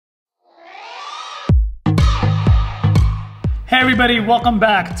Hey everybody, welcome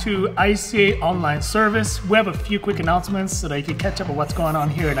back to ICA Online service. We have a few quick announcements so that you can catch up on what's going on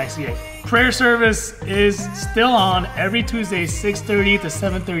here at ICA. Prayer service is still on every Tuesday, 6:30 to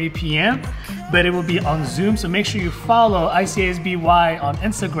 7:30 p.m., but it will be on Zoom, so make sure you follow ICASBY on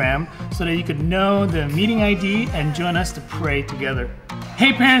Instagram so that you could know the meeting ID and join us to pray together.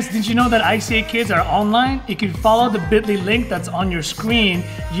 Hey parents, did you know that ICA Kids are online? If you follow the bit.ly link that's on your screen,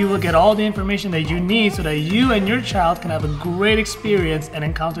 you will get all the information that you need so that you and your child can have a great experience and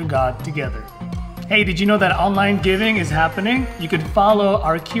encounter God together. Hey, did you know that online giving is happening? You could follow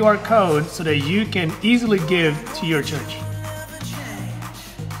our QR code so that you can easily give to your church.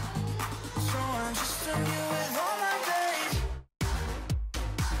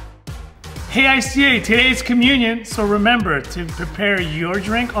 Hey ICA, today is communion, so remember to prepare your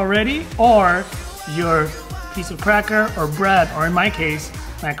drink already or your piece of cracker or bread, or in my case,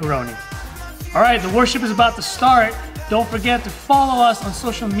 macaroni. All right, the worship is about to start. Don't forget to follow us on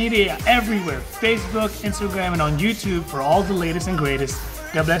social media everywhere, Facebook, Instagram, and on YouTube for all the latest and greatest.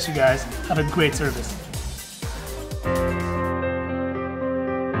 God bless you guys. Have a great service.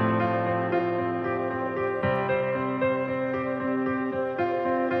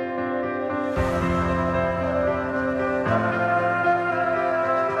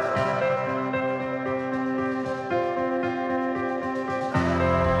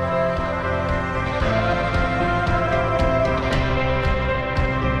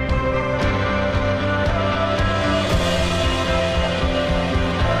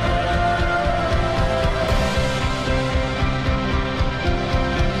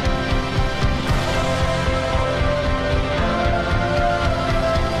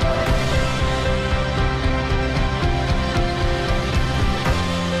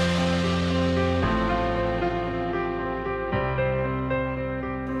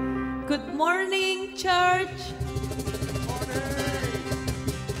 Good morning, church. Good morning.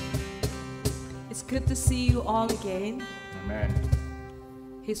 It's good to see you all again. Amen.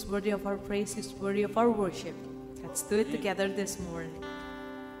 He's worthy of our praise. He's worthy of our worship. Let's do it together this morning.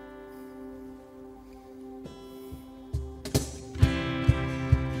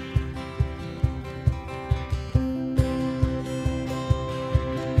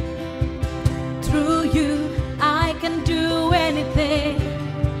 Through you, I can do anything.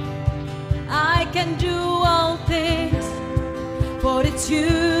 I can do all things, for it's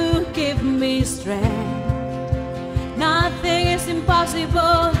you give me strength. Nothing is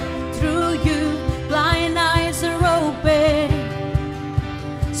impossible through you. Blind eyes are open,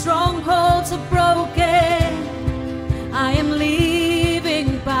 strongholds are broken. I am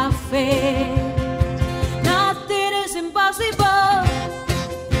living by faith. Nothing is impossible.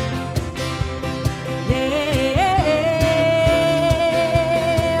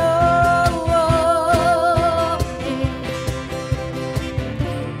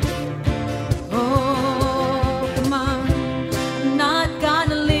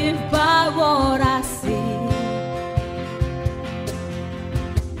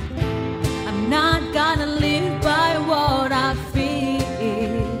 Not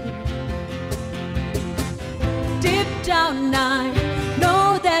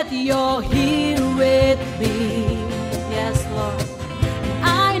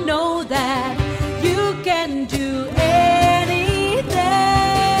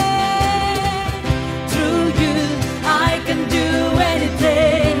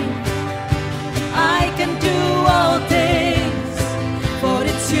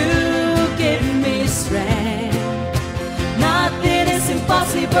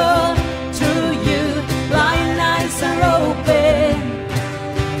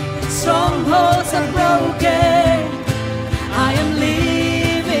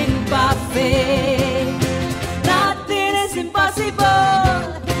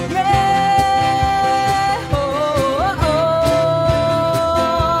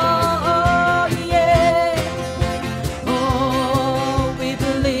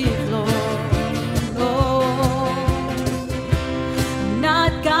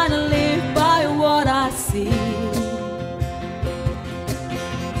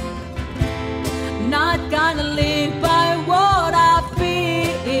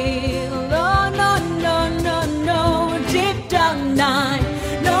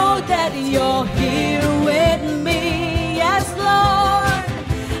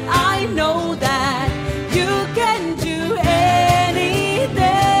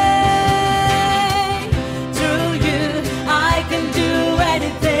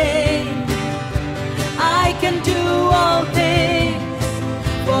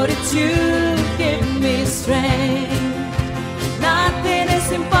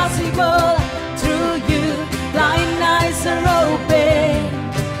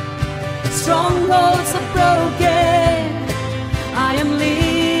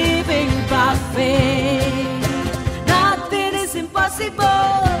impossible.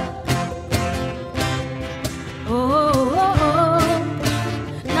 Oh,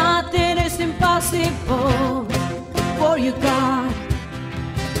 nothing is impossible for you, God.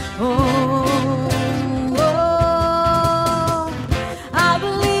 Oh, I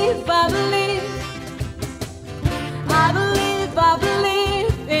believe, I believe, I believe, I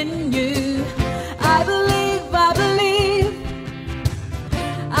believe in you. I believe, I believe,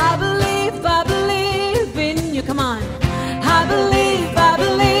 I believe, I believe in you. Come on. I believe, I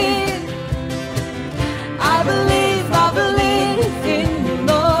believe, I believe, I believe in you,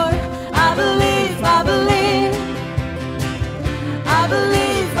 Lord. I believe, I believe, I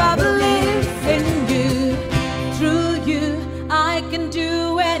believe, I believe in you. Through you, I can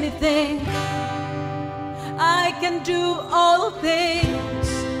do anything. I can do all things,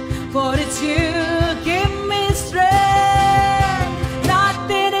 for it's you give me strength.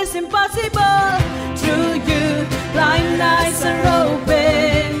 Nothing is impossible. Through you, blind eyes are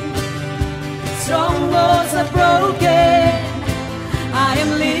open, strongholds are broken. I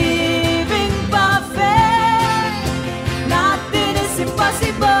am living by faith. Nothing is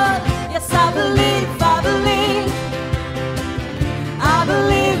impossible. Yes, I believe, I believe, I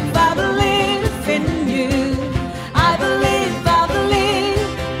believe, I believe in you. I believe, I believe,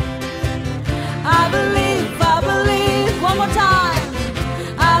 I believe, I believe. One more time.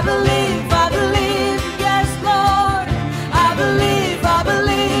 I believe, I believe, yes, Lord. I believe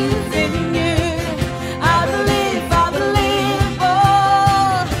in you. I believe,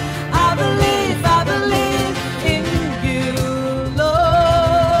 oh, I believe in you, Lord.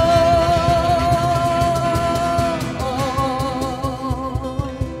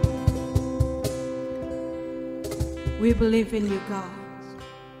 We believe in you, God,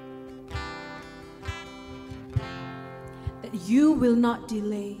 that you will not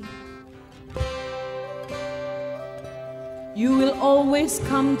delay. You will always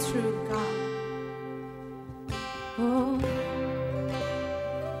come through, God. Oh.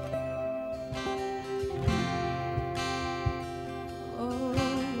 Oh.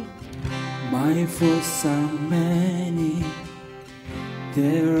 My foes are many,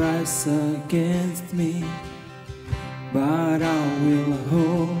 they rise against me, but I will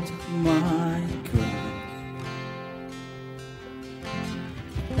hold my ground.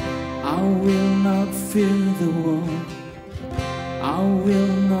 I will not fear the war, I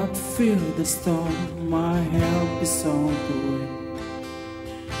will not fear the storm. My help is on the way,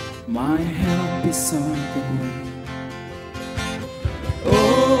 my help is on the way.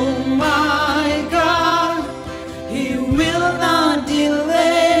 Oh my God, He will not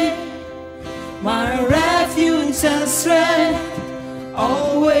delay. My refuge and strength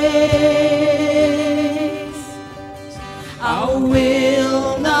always. I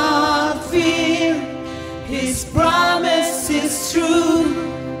will not fear, His promise is true.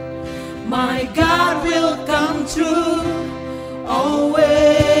 My God will come through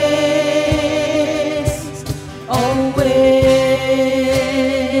always, always.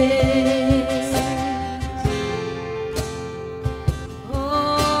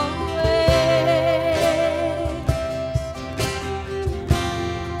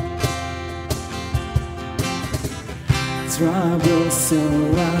 Troubles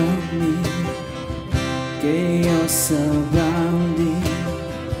surround me, chaos surrounding.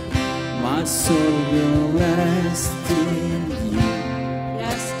 My soul will rest in you.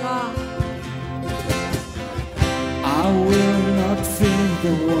 Yes, God. I will not fear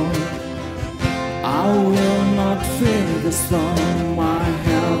the war, I will not fear the storm. My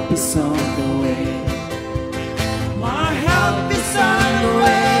help is on the way, my help is on the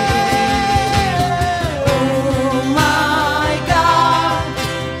way.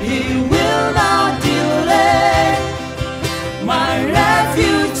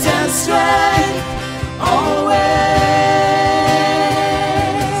 Strength always.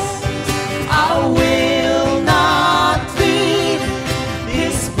 I will not fear,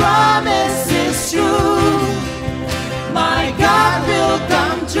 His promise is true. My God will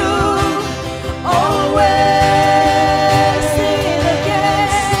come true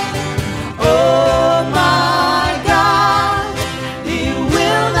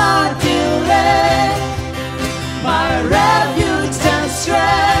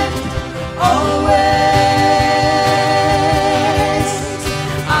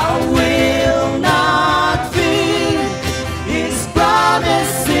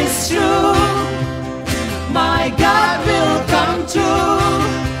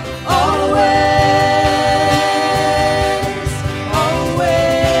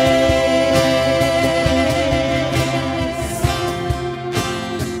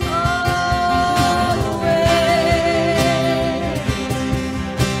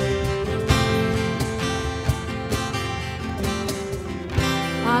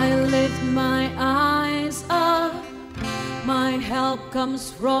help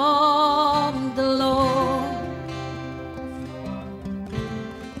comes from the Lord.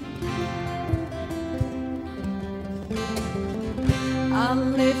 I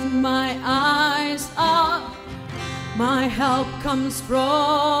lift my eyes up, my help comes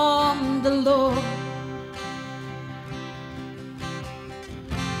from the Lord.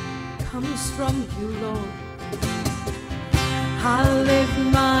 Comes from you, Lord. I lift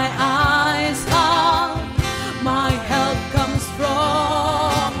my eyes up, my help comes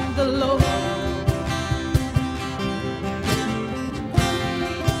from the Lord.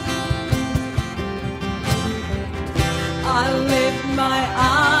 I lift my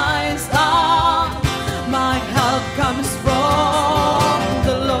eyes up, my help comes from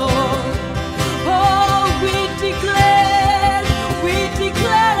the Lord. Oh, we declare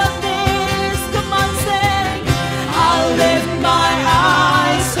of this. Come on, sing. I lift my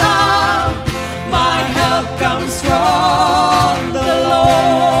eyes up, my help comes from the Lord.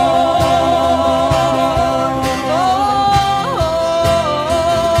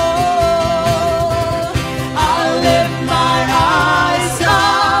 I lift my eyes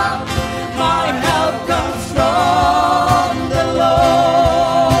up, my help comes from the Lord.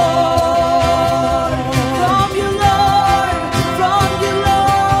 From you, Lord, from you,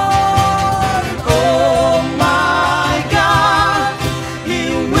 Lord. Oh my God, He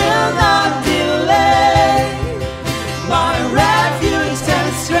will not delay. My refuge and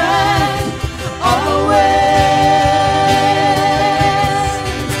strength always.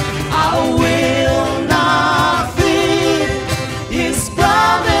 I will not fear, His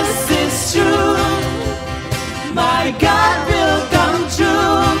promise is true. My God will come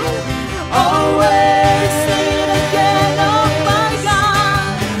true. Always sing it again. Oh my God,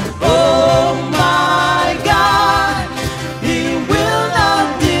 oh my God, He will not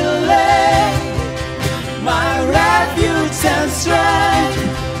delay. My refuge and strength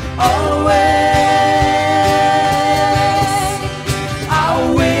always. I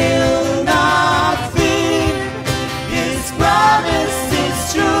will not fear, His promise is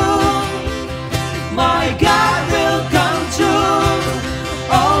true. My God will come true.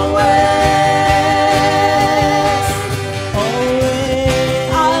 Always, always.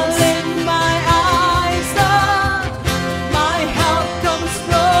 I lift my eyes up, my help comes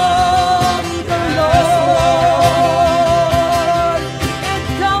from the Lord. It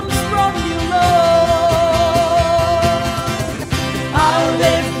comes from you, Lord. I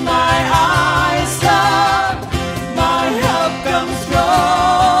lift my eyes up, my help comes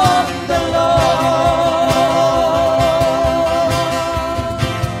from the Lord.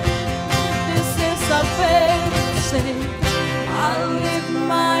 This is our faith, sing. I lift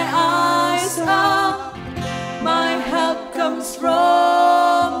my eyes up, my help comes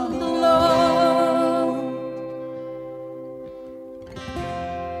from the Lord.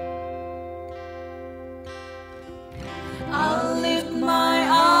 I lift my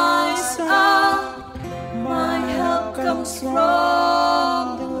eyes up, my help comes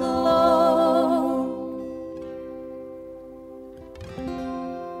from the Lord.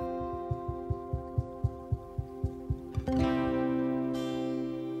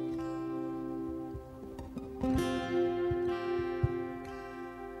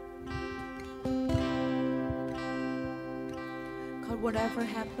 God, whatever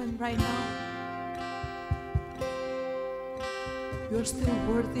happened right now, you're still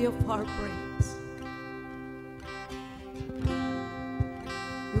worthy of our praise.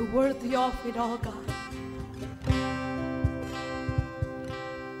 You're worthy of it all, God.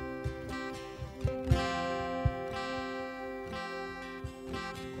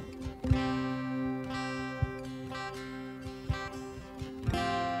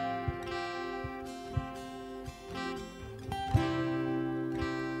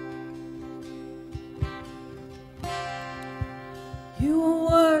 You are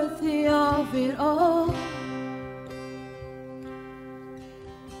worthy of it all.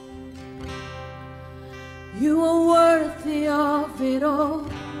 You are worthy of it all.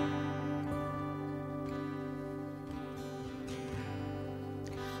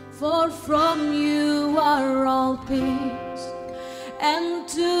 For from you are all things, and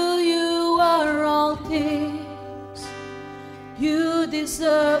to you are all things. You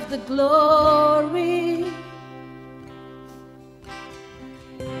deserve the glory.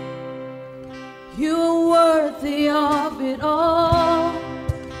 You are worthy of it all.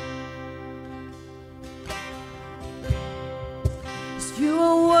 Yes, you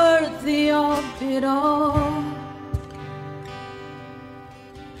are worthy of it all.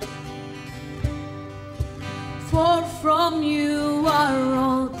 For from you are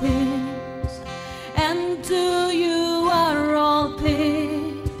all things, and to you are all things.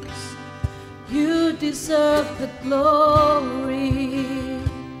 deserve the glory.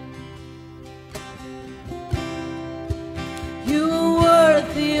 You are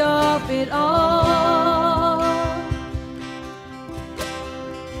worthy of it all.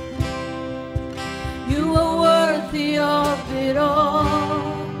 You are worthy of it all.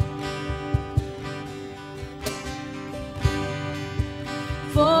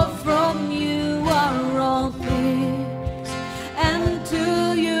 For from you are all things, and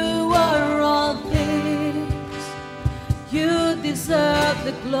to you are all things. You deserve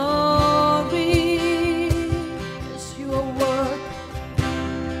the glory. Yes, you are worthy.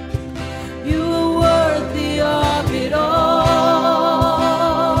 You are worthy of it all.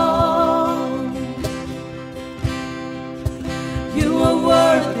 You are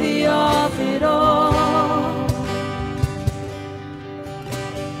worthy of it all.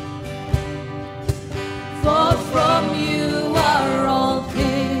 For from you are all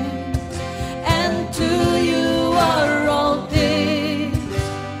things, and to you are all things.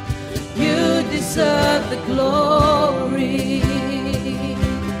 You deserve the glory.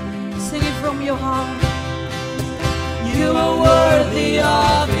 Sing it from your heart. You are worthy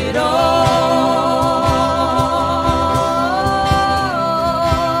of it all.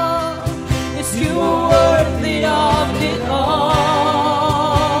 Yes, you are worthy of it all.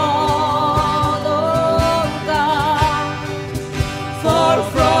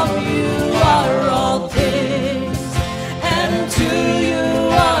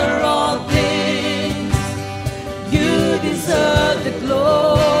 The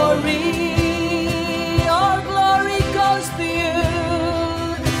glory, all glory goes to you,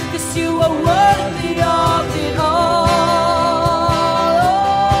 'cause you are worthy of it all.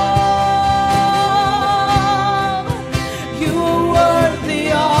 You are worthy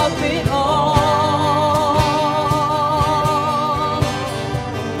of it all.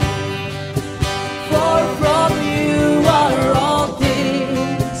 For from you are all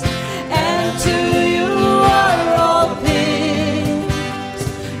things, and to you are all things.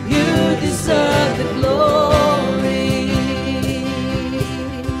 You deserve the glory.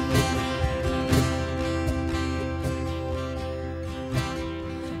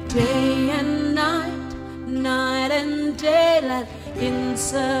 Day and night, night and daylight,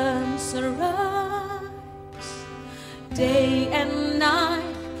 incense arise. Day and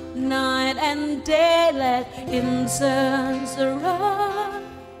night, night and daylight, incense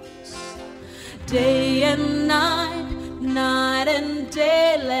arise. Day and night, night and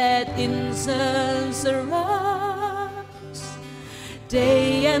daylight, incense arise.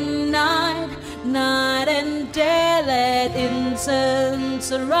 Day and night, night and daylight,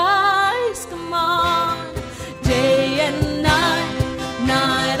 incense arise. Come on. Day and night,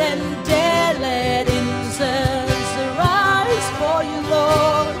 night and daylight, incense arise for you,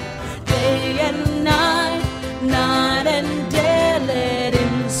 Lord. Day and night, night and daylight,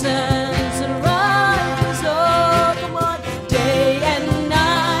 incense arise. Oh, come on. Day and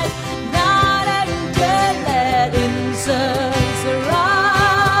night, night and daylight, incense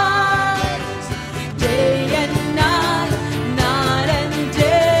arise. Day and night, night and day.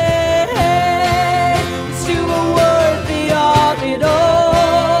 You are worthy of it all.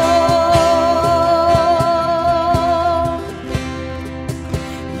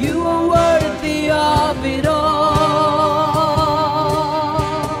 You are worthy of it all.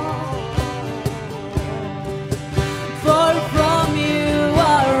 For from you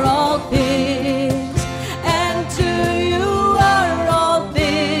are all things, and to you are all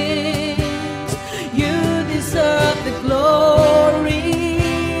things. You deserve the glory.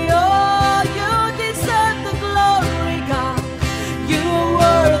 Oh, you deserve the glory, God. You are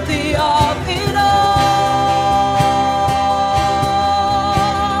worthy of it all.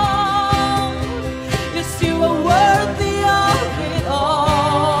 Yes, you are worthy of it all.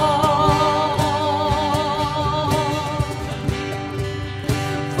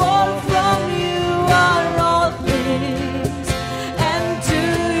 For from you are all things, and to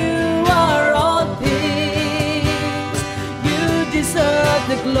you are all things. You deserve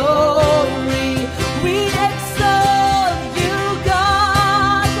the glory. We exalt you,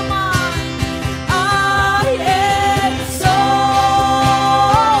 God. Come on. I exalt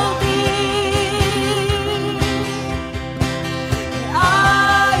thee.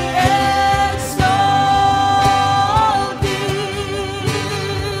 I exalt thee.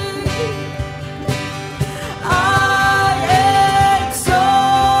 I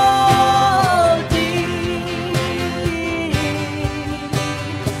exalt thee.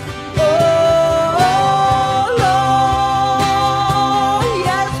 Oh,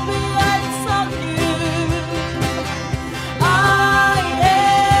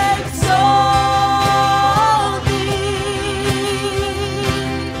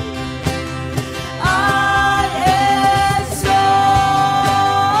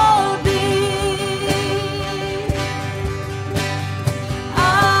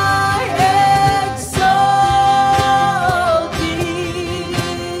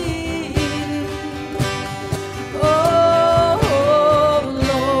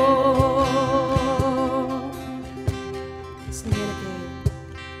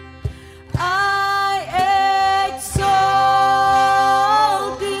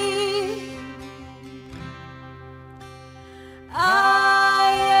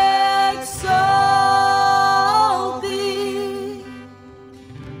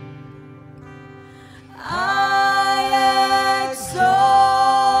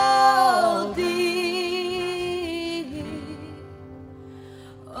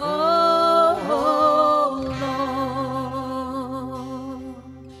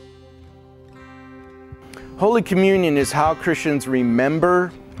 Holy Communion is how Christians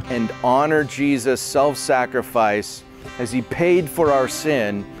remember and honor Jesus' self-sacrifice as He paid for our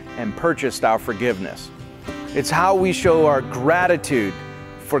sin and purchased our forgiveness. It's how we show our gratitude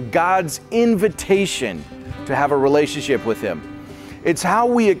for God's invitation to have a relationship with Him. It's how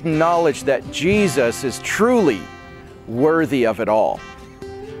we acknowledge that Jesus is truly worthy of it all.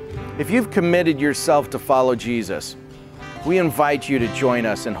 If you've committed yourself to follow Jesus, we invite you to join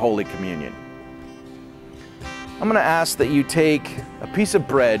us in Holy Communion. I'm going to ask that you take a piece of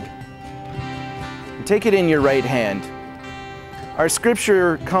bread and take it in your right hand. Our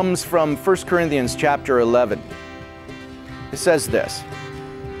scripture comes from 1 Corinthians chapter 11. It says this,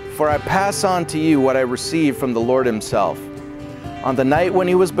 "For I pass on to you what I received from the Lord Himself. On the night when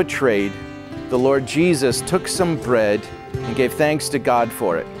He was betrayed, the Lord Jesus took some bread and gave thanks to God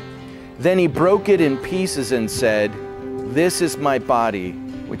for it. Then He broke it in pieces and said, 'This is my body,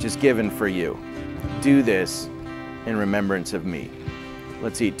 which is given for you. Do this in remembrance of me.'"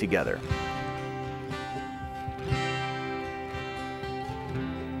 Let's eat together.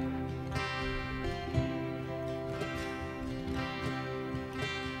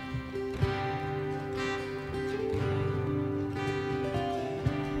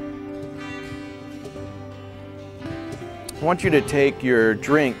 I want you to take your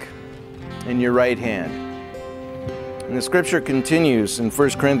drink in your right hand. And the scripture continues in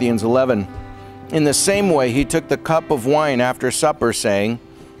 1 Corinthians 11. "In the same way, He took the cup of wine after supper, saying,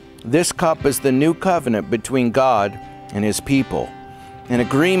 'This cup is the new covenant between God and His people, an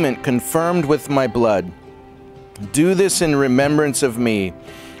agreement confirmed with my blood. Do this in remembrance of me,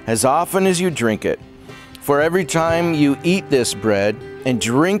 as often as you drink it. For every time you eat this bread and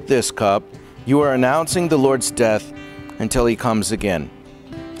drink this cup, you are announcing the Lord's death until He comes again.'"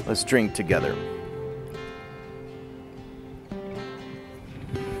 Let's drink together.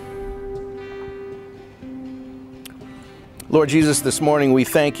 Lord Jesus, this morning we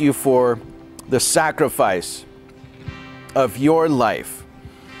thank You for the sacrifice of Your life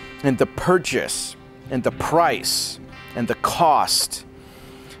and the purchase and the price and the cost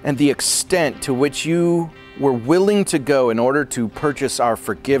and the extent to which You were willing to go in order to purchase our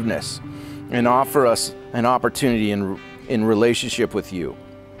forgiveness and offer us an opportunity in relationship with You.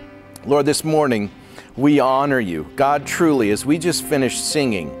 Lord, this morning we honor You. God, truly, as we just finished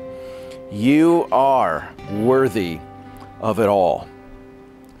singing, You are worthy of it all.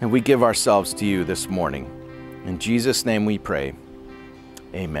 And we give ourselves to You this morning. In Jesus' name we pray.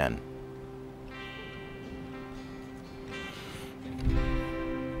 Amen.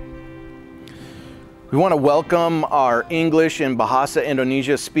 We want to welcome our English and Bahasa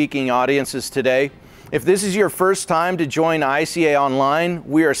Indonesia speaking audiences today. If this is your first time to join ICA Online,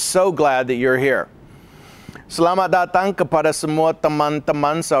 we are so glad that you're here. Selamat datang kepada semua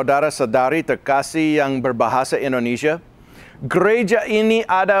teman-teman saudara-saudari terkasih yang berbahasa Indonesia. Gereja ini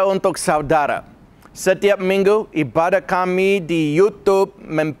ada untuk saudara. Setiap minggu, ibadah kami di YouTube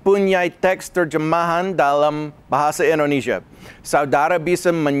mempunyai teks terjemahan dalam bahasa Indonesia. Saudara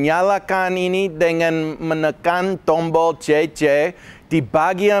bisa menyalakan ini dengan menekan tombol CC di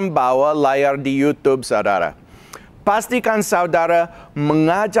bagian bawah layar di YouTube saudara. Pastikan saudara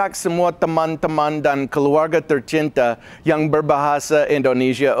mengajak semua teman-teman dan keluarga tercinta yang berbahasa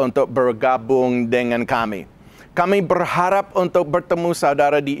Indonesia untuk bergabung dengan kami. Kami berharap untuk bertemu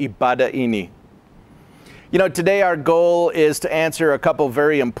saudara di ibadah ini. You know, today our goal is to answer a couple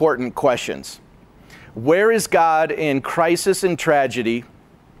very important questions. Where is God in crisis and tragedy?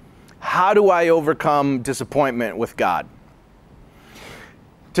 How do I overcome disappointment with God?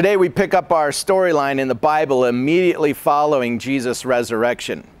 Today we pick up our storyline in the Bible immediately following Jesus'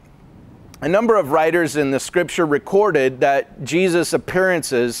 resurrection. A number of writers in the scripture recorded that Jesus'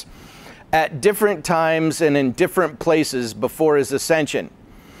 appearances at different times and in different places before His ascension.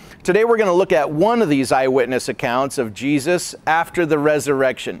 Today we're going to look at one of these eyewitness accounts of Jesus after the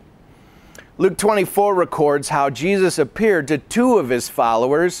resurrection. Luke 24 records how Jesus appeared to two of His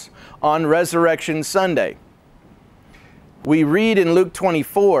followers on Resurrection Sunday. We read in Luke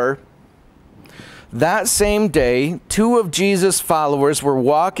 24, "That same day, two of Jesus' followers were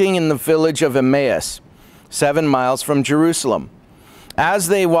walking in the village of Emmaus, 7 miles from Jerusalem.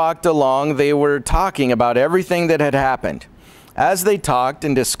 As they walked along, they were talking about everything that had happened. As they talked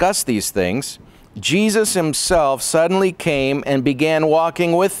and discussed these things, Jesus Himself suddenly came and began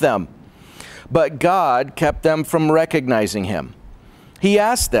walking with them. But God kept them from recognizing Him. He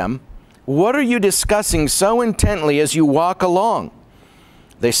asked them, 'What are you discussing so intently as you walk along?'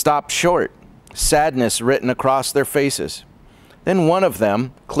 They stopped short, sadness written across their faces. Then one of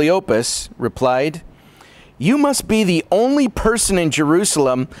them, Cleopas, replied, "You must be the only person in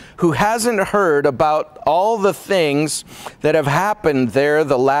Jerusalem who hasn't heard about all the things that have happened there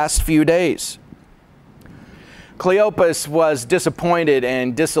the last few days." Cleopas was disappointed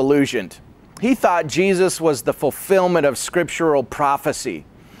and disillusioned. He thought Jesus was the fulfillment of scriptural prophecy.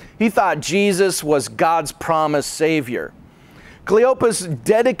 He thought Jesus was God's promised Savior. Cleopas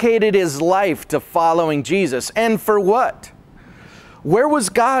dedicated his life to following Jesus. And for what? Where was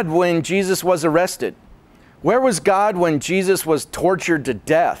God when Jesus was arrested? Where was God when Jesus was tortured to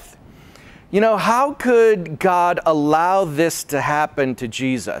death? You know, how could God allow this to happen to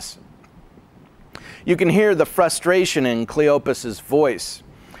Jesus? You can hear the frustration in Cleopas's voice.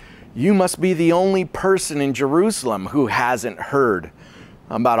 "You must be the only person in Jerusalem who hasn't heard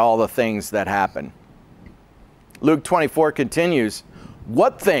about all the things that happen." Luke 24 continues,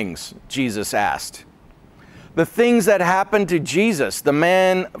 "What things?" Jesus asked. "The things that happened to Jesus, the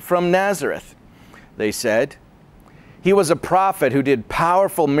man from Nazareth," they said. "He was a prophet who did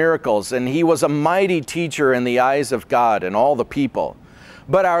powerful miracles, and he was a mighty teacher in the eyes of God and all the people.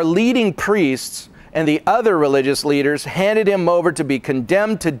 But our leading priests and the other religious leaders handed him over to be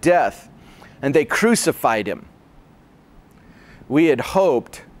condemned to death, and they crucified him. We had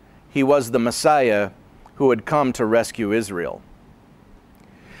hoped he was the Messiah who had come to rescue Israel."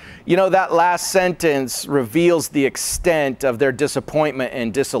 You know, that last sentence reveals the extent of their disappointment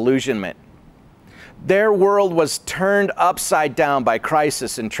and disillusionment. Their world was turned upside down by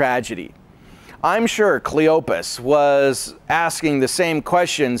crisis and tragedy. I'm sure Cleopas was asking the same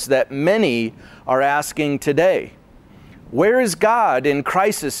questions that many are asking today. Where is God in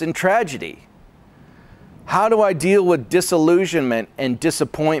crisis and tragedy? How do I deal with disillusionment and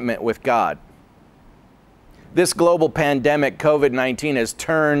disappointment with God? This global pandemic, COVID-19, has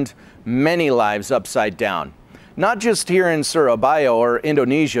turned many lives upside down, not just here in Surabaya or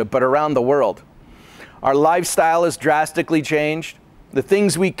Indonesia, but around the world. Our lifestyle has drastically changed. The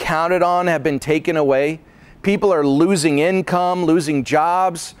things we counted on have been taken away. People are losing income, losing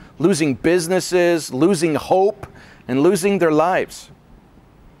jobs, losing businesses, losing hope, and losing their lives.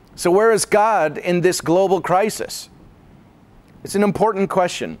 So where is God in this global crisis? It's an important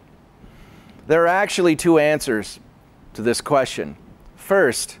question. There are actually two answers to this question.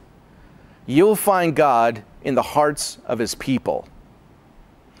 First, you'll find God in the hearts of His people.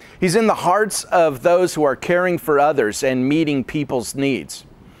 He's in the hearts of those who are caring for others and meeting people's needs.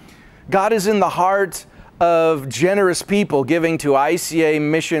 God is in the heart of generous people giving to ICA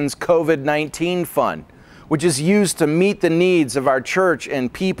Missions COVID-19 Fund, which is used to meet the needs of our church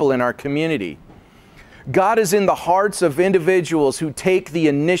and people in our community. God is in the hearts of individuals who take the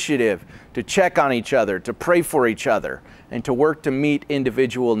initiative to check on each other, to pray for each other, and to work to meet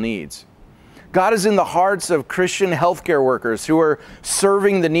individual needs. God is in the hearts of Christian healthcare workers who are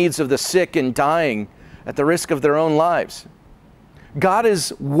serving the needs of the sick and dying at the risk of their own lives. God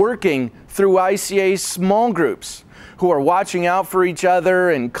is working through ICA small groups who are watching out for each other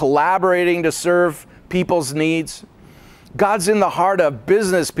and collaborating to serve people's needs. God's in the heart of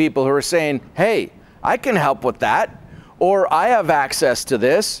business people who are saying, "Hey, I can help with that," or "I have access to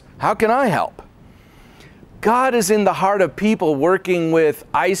this. How can I help?" God is in the heart of people working with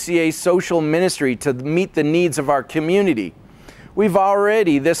ICA social ministry to meet the needs of our community. We've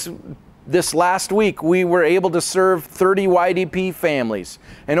already, this last week, we were able to serve 30 YDP families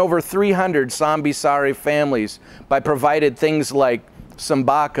and over 300 Sambisari families by providing things like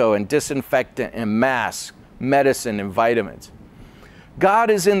sembako and disinfectant and masks, medicine and vitamins. God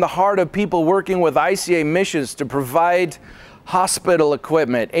is in the heart of people working with ICA Missions to provide hospital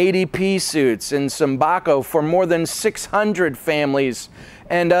equipment, ADP suits, and sembako for more than 600 families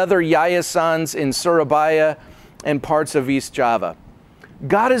and other yayasans in Surabaya and parts of East Java.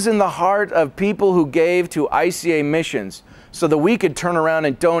 God is in the heart of people who gave to ICA Missions so that we could turn around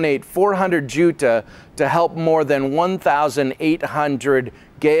and donate 400 juta to help more than 1,800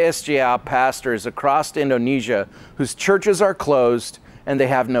 GSJA pastors across Indonesia whose churches are closed and they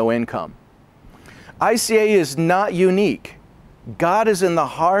have no income. ICA is not unique. God is in the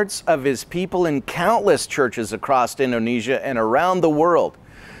hearts of His people in countless churches across Indonesia and around the world.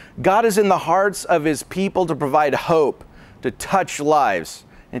 God is in the hearts of His people to provide hope, to touch lives,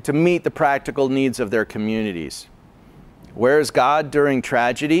 and to meet the practical needs of their communities. Where is God during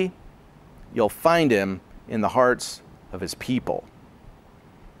tragedy? You'll find Him in the hearts of His people.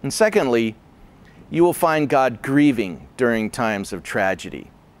 And secondly, you will find God grieving during times of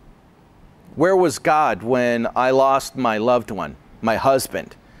tragedy. Where was God when I lost my loved one, my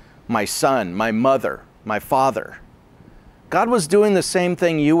husband, my son, my mother, my father? God was doing the same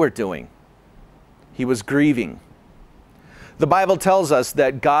thing you were doing. He was grieving. The Bible tells us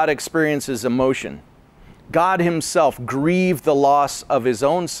that God experiences emotion. God himself grieved the loss of his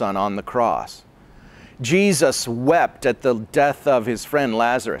own son on the cross. Jesus wept at the death of his friend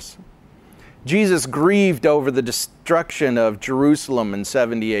Lazarus. Jesus grieved over the destruction of Jerusalem in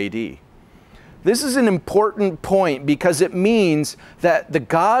 70 AD. This is an important point because it means that the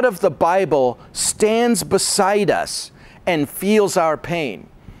God of the Bible stands beside us and feels our pain.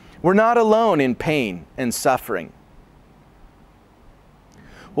 We're not alone in pain and suffering.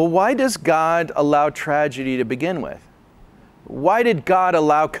 Well, why does God allow tragedy to begin with? Why did God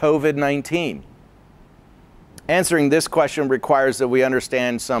allow COVID-19? Answering this question requires that we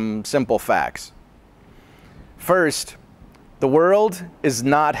understand some simple facts. First, the world is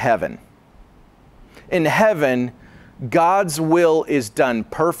not heaven. In heaven, God's will is done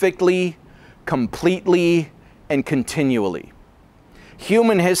perfectly, completely, and continually.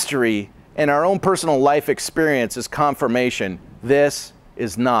 Human history and our own personal life experience is confirmation this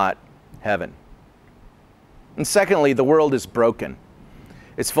is not heaven. And secondly, the world is broken.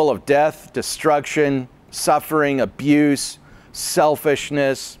 It's full of death, destruction, suffering, abuse,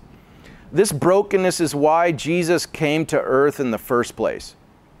 selfishness. This brokenness is why Jesus came to earth in the first place.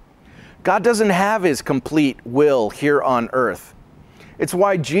 God doesn't have his complete will here on earth. It's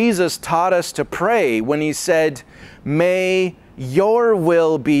why Jesus taught us to pray when he said, "May your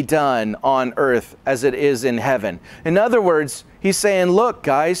will be done on earth as it is in heaven." In other words, he's saying, look,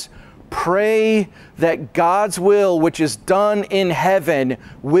 guys, pray that God's will, which is done in heaven,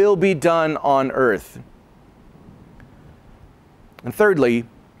 will be done on earth. And thirdly,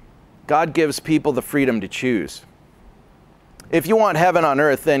 God gives people the freedom to choose. If you want heaven on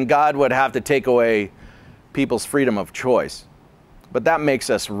earth, then God would have to take away people's freedom of choice. But that makes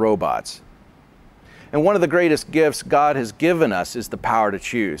us robots. And one of the greatest gifts God has given us is the power to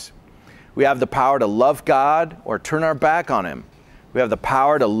choose. We have the power to love God or turn our back on him. We have the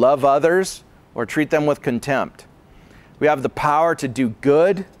power to love others or treat them with contempt. We have the power to do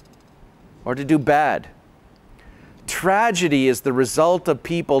good or to do bad. Tragedy is the result of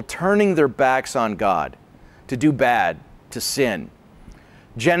people turning their backs on God, to do bad, to sin.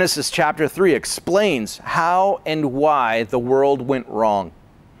 Genesis chapter 3 explains how and why the world went wrong.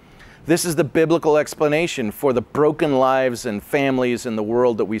 This is the biblical explanation for the broken lives and families in the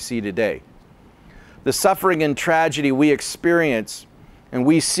world that we see today. The suffering and tragedy we experience and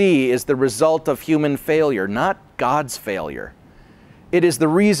we see is the result of human failure, not God's failure. It is the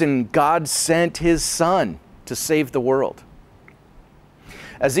reason God sent his Son to save the world.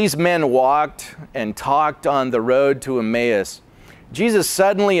 As these men walked and talked on the road to Emmaus, Jesus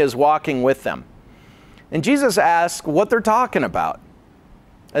suddenly is walking with them. And Jesus asks what they're talking about.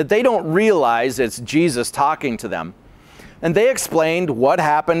 They don't realize it's Jesus talking to them. And they explained what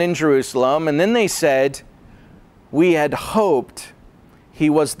happened in Jerusalem, and then they said, "We had hoped he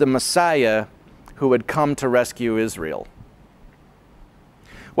was the Messiah who would come to rescue Israel."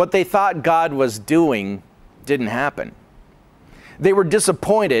 What they thought God was doing didn't happen. They were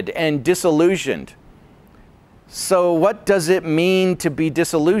disappointed and disillusioned. So what does it mean to be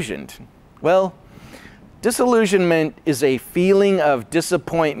disillusioned? Well, disillusionment is a feeling of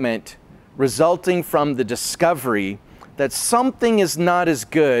disappointment resulting from the discovery that something is not as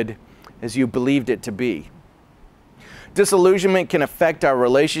good as you believed it to be. Disillusionment can affect our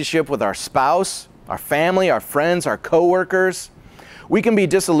relationship with our spouse, our family, our friends, our coworkers. We can be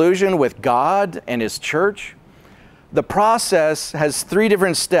disillusioned with God and his church. The process has 3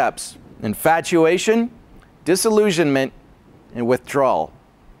 different steps: infatuation, disillusionment, and withdrawal.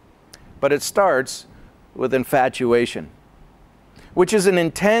 But it starts with infatuation, which is an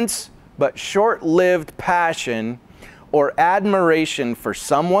intense but short-lived passion or admiration for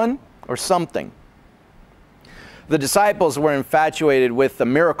someone or something. The disciples were infatuated with the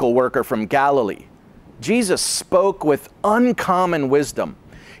miracle worker from Galilee. Jesus spoke with uncommon wisdom.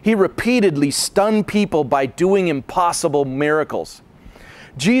 He repeatedly stunned people by doing impossible miracles.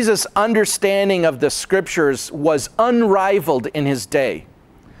 Jesus' understanding of the scriptures was unrivaled in his day.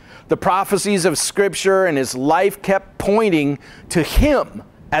 The prophecies of scripture and his life kept pointing to him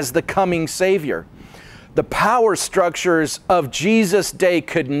as the coming Savior. The power structures of Jesus' day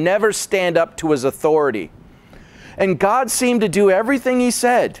could never stand up to his authority. And God seemed to do everything he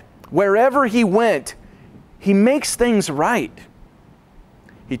said. Wherever he went, he makes things right.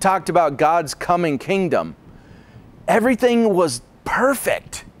 He talked about God's coming kingdom. Everything was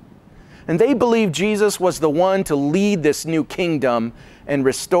perfect. And they believed Jesus was the one to lead this new kingdom and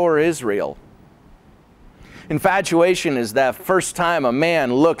restore Israel. Infatuation is that first time a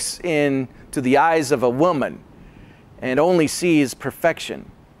man looks into the eyes of a woman and only sees perfection.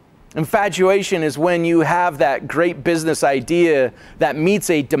 Infatuation is when you have that great business idea that meets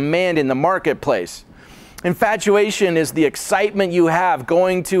a demand in the marketplace. Infatuation is the excitement you have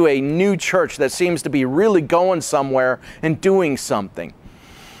going to a new church that seems to be really going somewhere and doing something.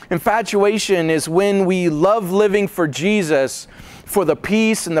 Infatuation is when we love living for Jesus, for the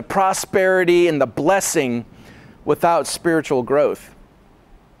peace and the prosperity and the blessing without spiritual growth.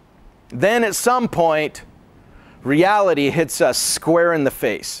 Then at some point, reality hits us square in the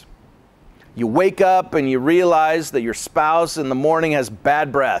face. You wake up and you realize that your spouse in the morning has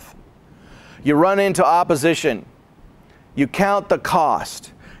bad breath. You run into opposition. You count the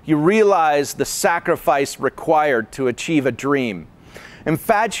cost. You realize the sacrifice required to achieve a dream.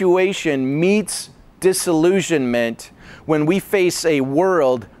 Infatuation meets disillusionment when we face a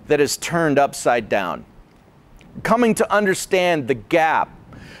world that is turned upside down. Coming to understand the gap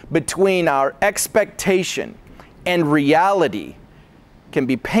between our expectation and reality can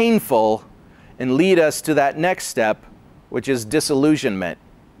be painful and lead us to that next step, which is disillusionment.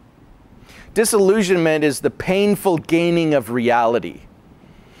 Disillusionment is the painful gaining of reality.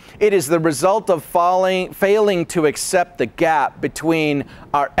 It is the result of failing to accept the gap between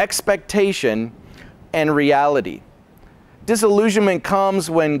our expectation and reality. Disillusionment comes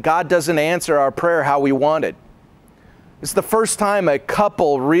when God doesn't answer our prayer how we want it. It's the first time a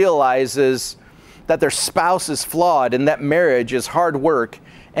couple realizes that their spouse is flawed and that marriage is hard work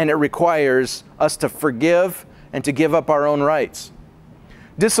and it requires us to forgive and to give up our own rights.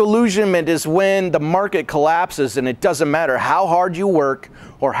 Disillusionment is when the market collapses and it doesn't matter how hard you work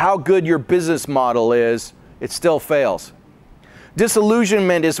or how good your business model is, it still fails.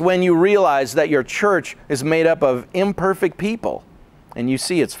 Disillusionment is when you realize that your church is made up of imperfect people and you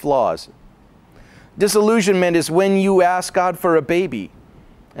see its flaws. Disillusionment is when you ask God for a baby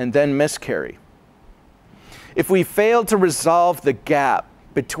and then miscarry. If we fail to resolve the gap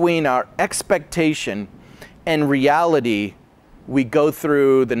between our expectation and reality, we go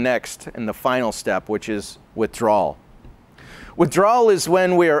through the next and the final step, which is withdrawal. Withdrawal is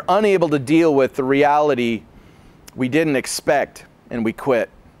when we are unable to deal with the reality we didn't expect and we quit.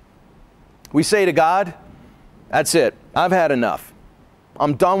 We say to God, that's it, I've had enough.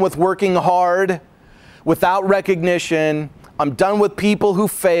 I'm done with working hard without recognition. I'm done with people who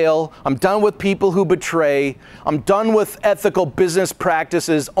fail. I'm done with people who betray. I'm done with ethical business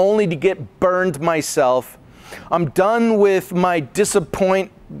practices only to get burned myself. I'm done with my disappointed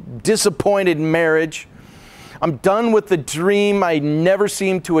marriage. I'm done with the dream I never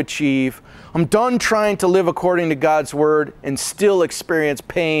seem to achieve. I'm done trying to live according to God's word and still experience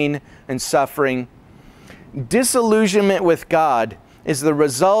pain and suffering. Disillusionment with God is the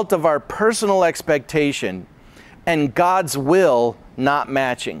result of our personal expectation and God's will not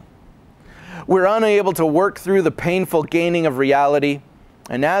matching. We're unable to work through the painful gaining of reality,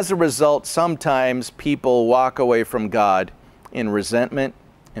 and as a result, sometimes people walk away from God in resentment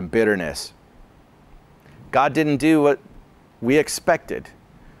and bitterness. God didn't do what we expected.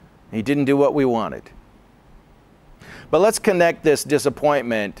 He didn't do what we wanted. But let's connect this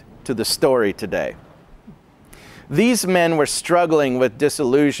disappointment to the story today. These men were struggling with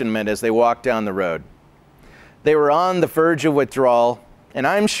disillusionment as they walked down the road. They were on the verge of withdrawal, and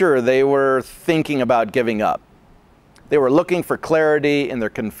I'm sure they were thinking about giving up. They were looking for clarity in their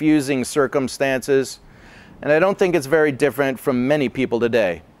confusing circumstances, and I don't think it's very different from many people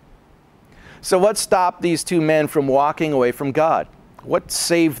today. So what stopped these two men from walking away from God? What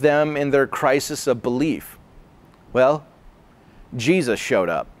saved them in their crisis of belief? Well, Jesus showed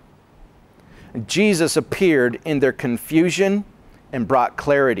up. Jesus appeared in their confusion and brought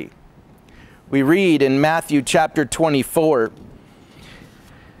clarity. We read in Matthew chapter 24,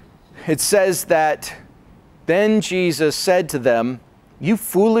 it says that, "Then Jesus said to them, 'You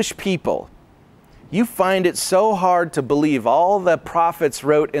foolish people, you find it so hard to believe all the prophets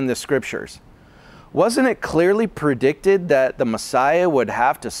wrote in the scriptures. Wasn't it clearly predicted that the Messiah would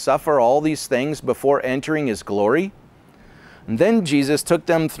have to suffer all these things before entering his glory?' And then Jesus took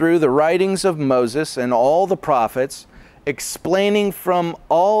them through the writings of Moses and all the prophets, explaining from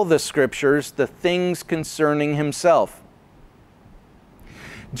all the scriptures the things concerning himself."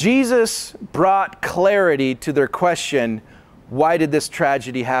 Jesus brought clarity to their question, why did this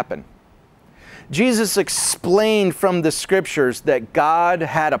tragedy happen? Jesus explained from the scriptures that God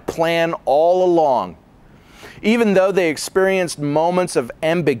had a plan all along. Even though they experienced moments of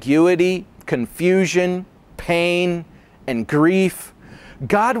ambiguity, confusion, pain, and grief,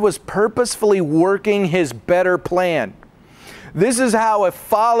 God was purposefully working his better plan. This is how a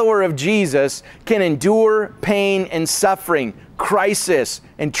follower of Jesus can endure pain and suffering, crisis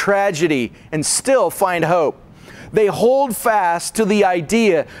and tragedy, and still find hope. They hold fast to the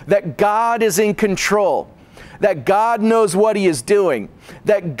idea that God is in control, that God knows what he is doing,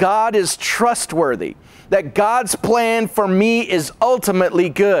 that God is trustworthy, that God's plan for me is ultimately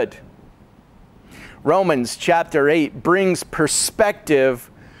good. Romans chapter 8 brings perspective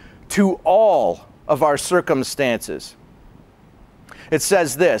to all of our circumstances. It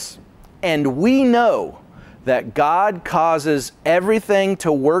says this, "And we know that God causes everything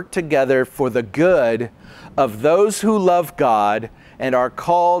to work together for the good of those who love God and are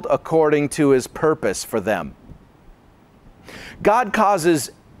called according to His purpose for them." God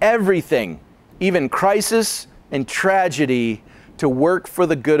causes everything, even crisis and tragedy, to work for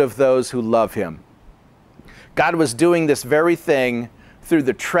the good of those who love Him. God was doing this very thing through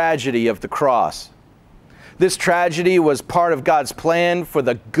the tragedy of the cross. This tragedy was part of God's plan for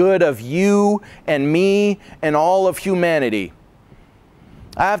the good of you and me and all of humanity.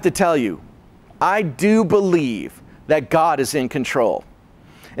 I have to tell you, I do believe that God is in control.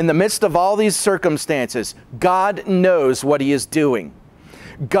 In the midst of all these circumstances, God knows what He is doing.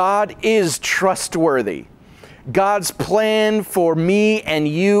 God is trustworthy. God's plan for me and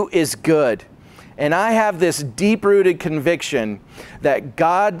you is good. And I have this deep-rooted conviction that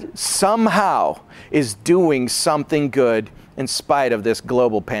God somehow is doing something good in spite of this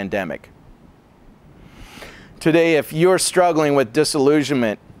global pandemic. Today, if you're struggling with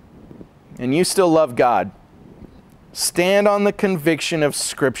disillusionment and you still love God, stand on the conviction of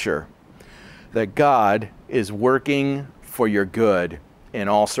Scripture that God is working for your good in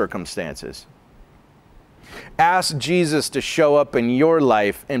all circumstances. Ask Jesus to show up in your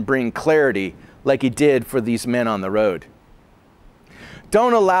life and bring clarity like He did for these men on the road.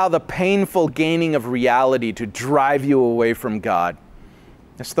 Don't allow the painful gaining of reality to drive you away from God.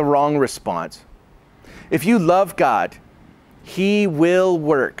 That's the wrong response. If you love God, He will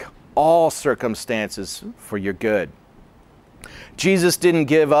work all circumstances for your good. Jesus didn't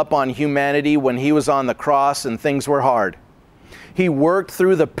give up on humanity when He was on the cross and things were hard. He worked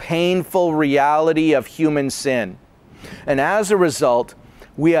through the painful reality of human sin. And as a result,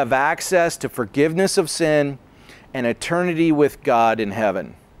 we have access to forgiveness of sin and eternity with God in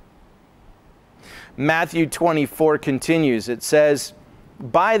heaven. Matthew 24 continues. It says,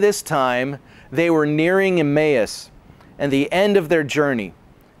 "By this time they were nearing Emmaus and the end of their journey.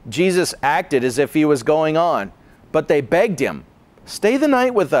 Jesus acted as if He was going on, but they begged Him, 'Stay the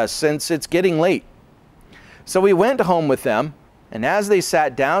night with us since it's getting late.' So He went home with them, and as they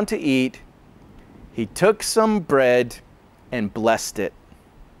sat down to eat, He took some bread and blessed it.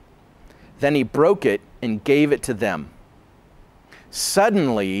 Then He broke it and gave it to them.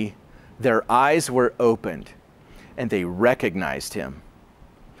 Suddenly, their eyes were opened, and they recognized Him.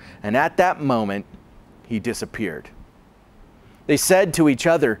 And at that moment, He disappeared. They said to each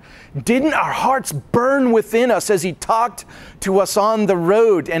other, 'Didn't our hearts burn within us as He talked to us on the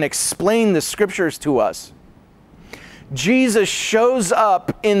road and explained the Scriptures to us?'" Jesus shows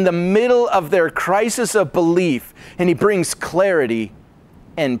up in the middle of their crisis of belief, and He brings clarity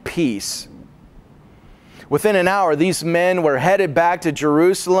and peace. Within an hour, these men were headed back to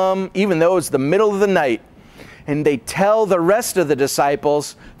Jerusalem, even though it was the middle of the night, and they tell the rest of the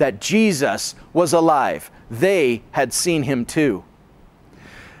disciples that Jesus was alive. They had seen Him too.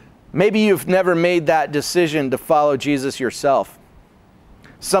 Maybe you've never made that decision to follow Jesus yourself,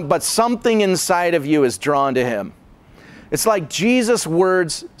 but something inside of you is drawn to Him. It's like Jesus'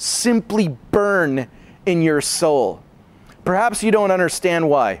 words simply burn in your soul. Perhaps you don't understand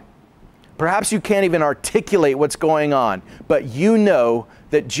why. Perhaps you can't even articulate what's going on, but you know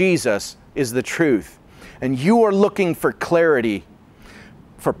that Jesus is the truth. And you are looking for clarity,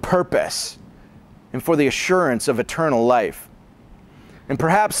 for purpose, and for the assurance of eternal life. And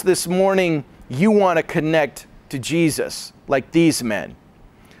perhaps this morning you want to connect to Jesus like these men.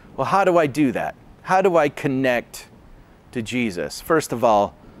 Well, how do I do that? How do I connect to Jesus? First of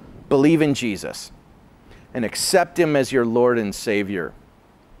all, believe in Jesus and accept Him as your Lord and Savior.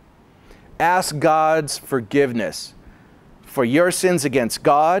 Ask God's forgiveness for your sins against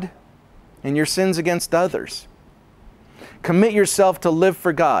God and your sins against others. Commit yourself to live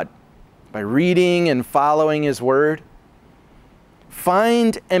for God by reading and following His Word.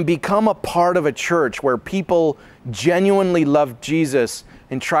 Find and become a part of a church where people genuinely love Jesus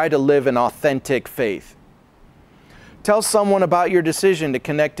and try to live an authentic faith. Tell someone about your decision to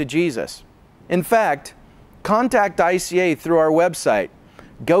connect to Jesus. In fact, contact ICA through our website.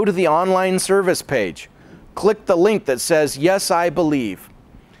 Go to the online service page. Click the link that says, "Yes, I believe."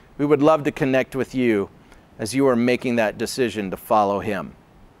 We would love to connect with you as you are making that decision to follow Him.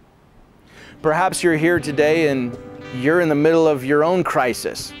 Perhaps you're here today and you're in the middle of your own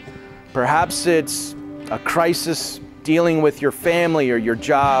crisis. Perhaps it's a crisis dealing with your family or your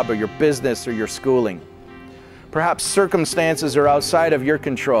job or your business or your schooling. Perhaps circumstances are outside of your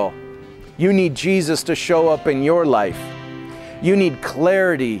control. You need Jesus to show up in your life. You need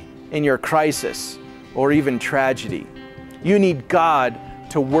clarity in your crisis or even tragedy. You need God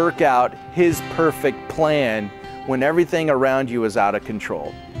to work out His perfect plan when everything around you is out of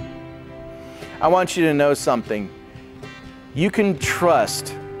control. I want you to know something. You can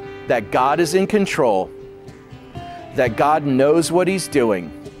trust that God is in control, that God knows what He's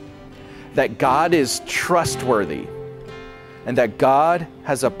doing, that God is trustworthy, and that God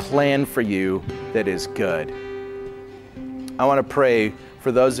has a plan for you that is good. I want to pray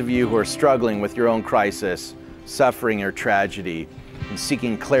for those of you who are struggling with your own crisis, suffering, or tragedy, and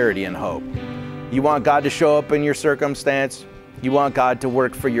seeking clarity and hope. You want God to show up in your circumstance? You want God to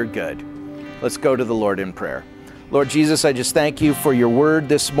work for your good? Let's go to the Lord in prayer. Lord Jesus, I just thank you for your word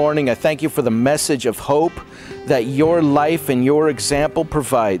this morning. I thank you for the message of hope that your life and your example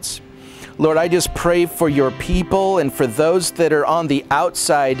provides. Lord, I just pray for your people and for those that are on the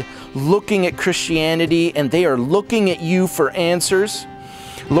outside looking at Christianity and they are looking at you for answers.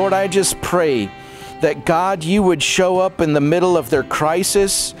 Lord, I just pray that God, you would show up in the middle of their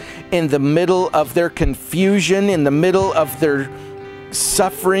crisis, in the middle of their confusion, in the middle of their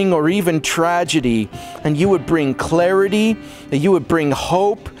suffering or even tragedy, and you would bring clarity, that you would bring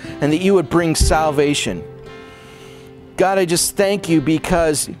hope, and that you would bring salvation. God, I just thank you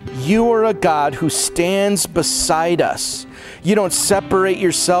because you are a God who stands beside us. You don't separate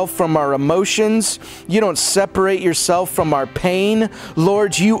yourself from our emotions. You don't separate yourself from our pain.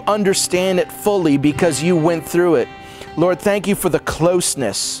 Lord, you understand it fully because you went through it. Lord, thank you for the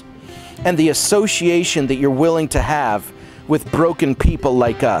closeness and the association that you're willing to have with broken people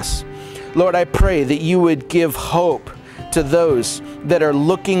like us. Lord, I pray that you would give hope to those that are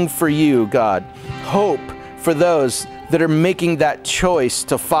looking for you, God. Hope for those that are making that choice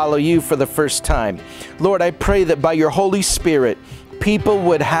to follow you for the first time. Lord, I pray that by your Holy Spirit, people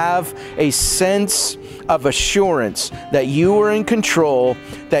would have a sense of assurance that you are in control,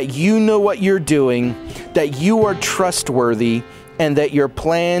 that you know what you're doing, that you are trustworthy, and that your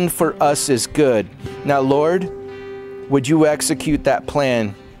plan for us is good. Now, Lord, would you execute that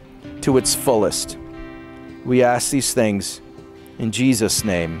plan to its fullest? We ask these things in Jesus'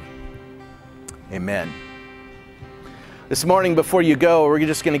 name. Amen. This morning before you go, we're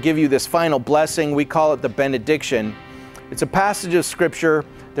just going to give you this final blessing. We call it the benediction. It's a passage of scripture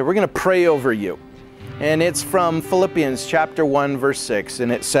that we're going to pray over you. And it's from Philippians chapter 1, verse 6. And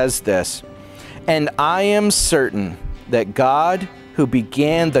it says this, "And I am certain that God, who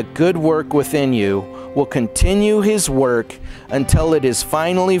began the good work within you, will continue his work until it is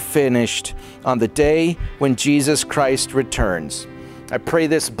finally finished on the day when Jesus Christ returns." I pray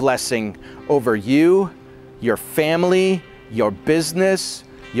this blessing over you, your family, your business,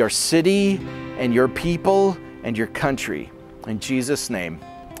 your city, and your people, and your country. In Jesus' name,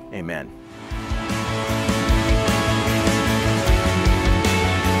 amen.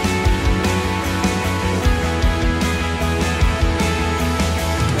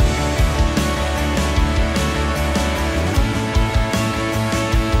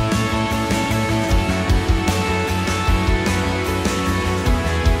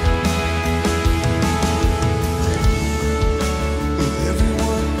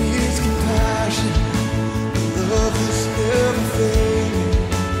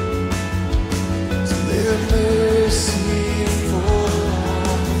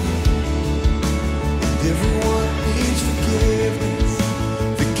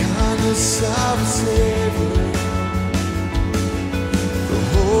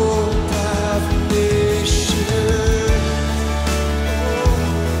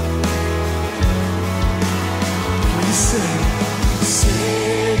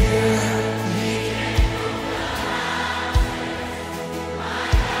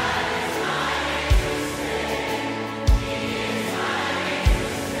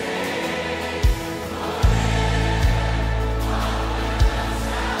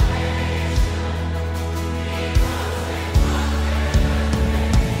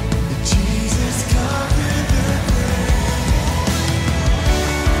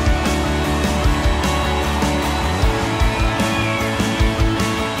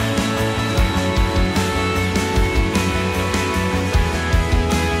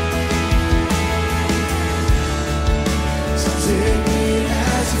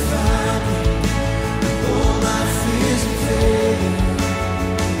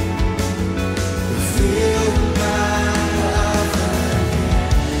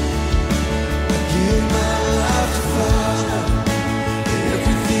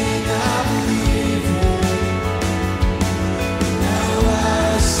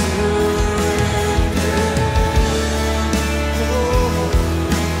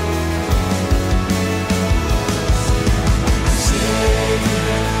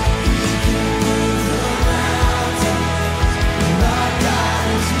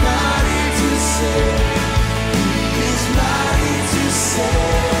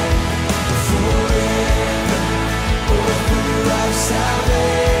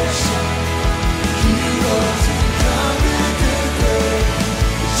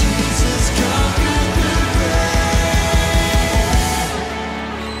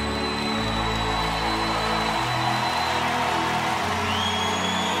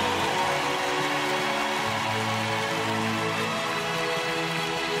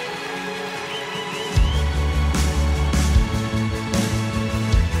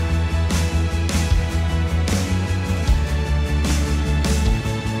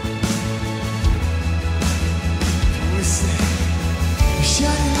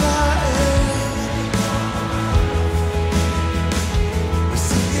 shining light. We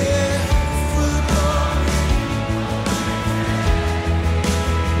sing it for the glory.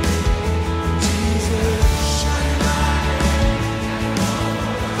 Jesus, shining light.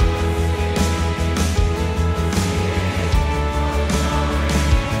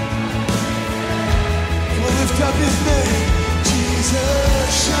 Come on, lift up His name. Jesus,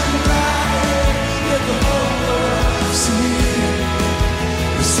 shining light. Let the whole world see.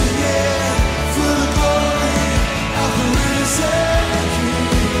 We sing it for the glory of the risen King.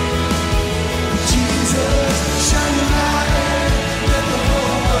 Jesus, shine your light, let the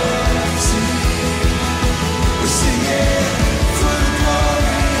whole world see. We sing it for the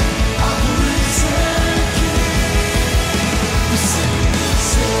glory of the risen King. We sing it,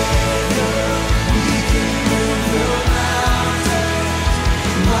 Savior, we can move the mountains.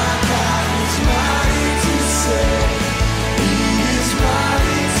 My God is mighty to save. He is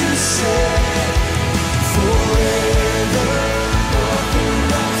mighty to save. Forever, author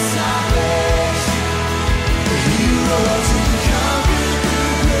of salvation. He rose and conquered the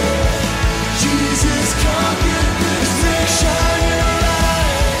grave. Jesus conquered the grave. Shine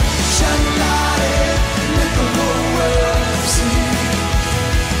your light, let the whole world see.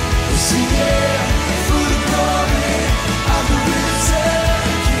 We sing it for the glory of the risen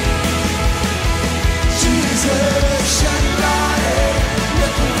King. Jesus, shine your light,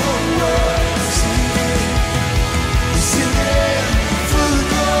 let the whole world see. We sing it for the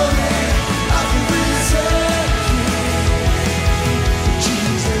glory of the risen King.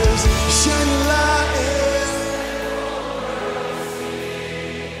 Jesus, shine your light.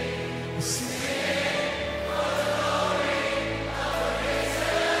 We sing it for the glory of the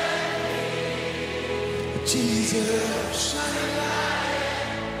risen King. Jesus, shine